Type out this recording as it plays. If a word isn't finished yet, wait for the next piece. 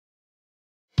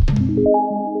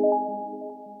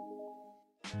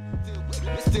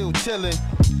Still chillin',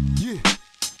 yeah.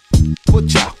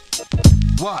 What y'all?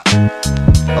 What?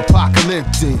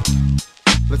 Apocalyptic.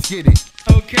 Let's get it.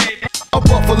 Okay. I'm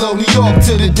Buffalo, New York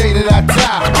to the day that I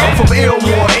die. I'm from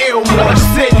Illmore,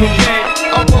 Sydney.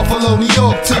 I'm Buffalo, New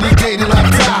York to the day that I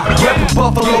die. Reppin'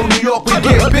 Buffalo, New York, we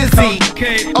get busy.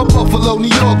 I'm Buffalo,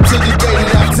 New York to the day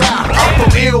that I die. I'm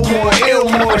from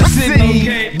Illmore,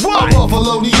 Sydney. I'm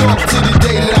Buffalo, New York to the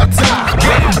day that I die.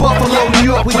 Reppin' Buffalo, New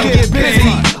York, we get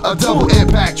busy. A double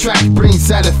impact track brings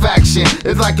satisfaction.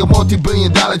 It's like a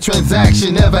multi-billion-dollar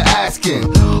transaction, never asking.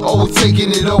 Always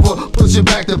taking it over, pushing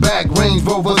back to back. Range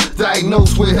Rover,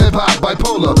 diagnosed with hip-hop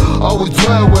bipolar. Always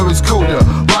dwell where it's colder.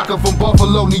 Rockin' from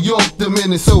Buffalo, New York to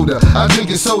Minnesota. I drink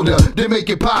a soda, they make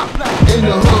it pop. In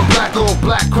the hood, black on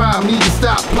black crime, need to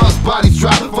stop. Plus bodies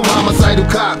drop from homicidal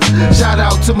cops. Shout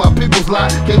out to my people's lot.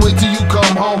 Can't wait till you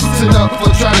come home. Sit up for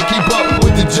trying to keep up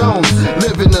with the Jones.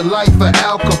 Living the life of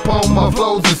Al Capone. My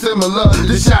flows are similar.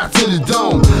 The shot to the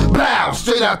dome. Blow,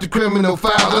 straight out the criminal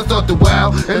file. I thought the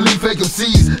wow and leave fake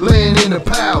MCs laying in the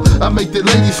pile. I make the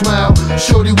ladies smile.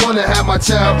 Shorty wanna have my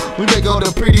child. We make all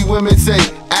the pretty women say,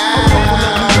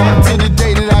 ah. To the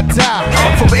day that I die.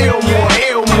 I'm from Illmore,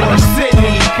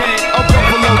 Sydney. I'm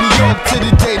Buffalo, New York to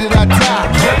the day that I die.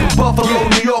 Reppin' Buffalo,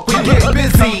 New York, we get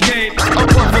busy. I'm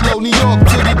Buffalo, New York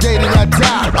to the day that I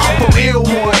die. I'm from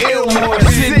Illmore,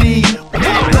 Sydney.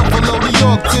 I'm Buffalo, New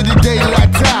York to the day that I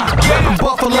die. Reppin'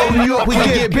 Buffalo, New York, we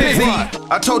get busy.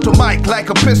 I told the mic like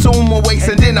a pistol on my waist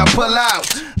and then I pull out.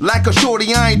 Like a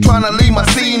shorty, I ain't tryna leave my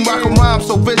scene. Rockin' rhymes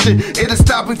so vicious, it'll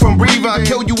stop me from breathing. I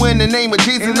kill you in the name of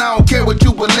Jesus, I don't care what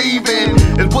you believe in.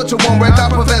 It's butcher one red,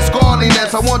 I prevent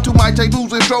scarliness. I want to might take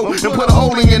lose control and put a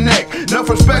hole in your neck.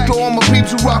 Enough respect to all my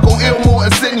peeps who rock on Illmore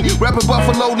and Sydney. Rapping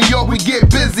Buffalo, New York, we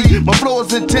get busy. My flow is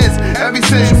intense, every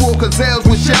sensual gazelles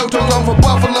with shelters. I'm from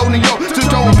Buffalo, New York,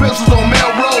 two-tone pistols on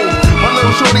Melrose. My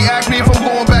little shorty asked me if I'm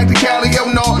going back to Cali. Hell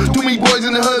no, too many boys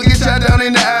in the hood get shot down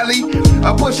in the alley.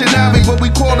 I push an alley, but we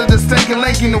call it a steak and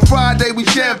Lincoln. On Friday, we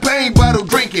champagne bottle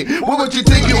drinking. What would you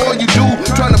think all you do?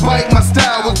 Trying to bite my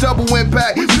style with double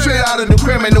impact. We straight out of the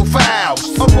criminal files.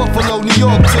 I'm Buffalo, New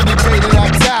York to the day that I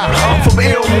die. I'm from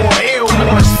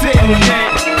Illmore, Sydney.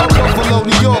 I'm Buffalo,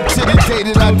 New York to the day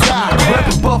that I die.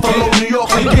 Reppin' Buffalo, New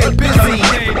York, we get busy.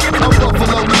 I'm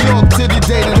Buffalo, New York to the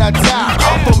day that I die.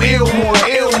 I'm from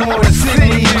Illmore,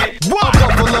 Sydney. I'm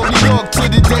Buffalo, New York to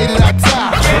the day that I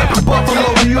die. Reppin'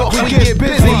 Buffalo, New York, we get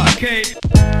busy. Okay.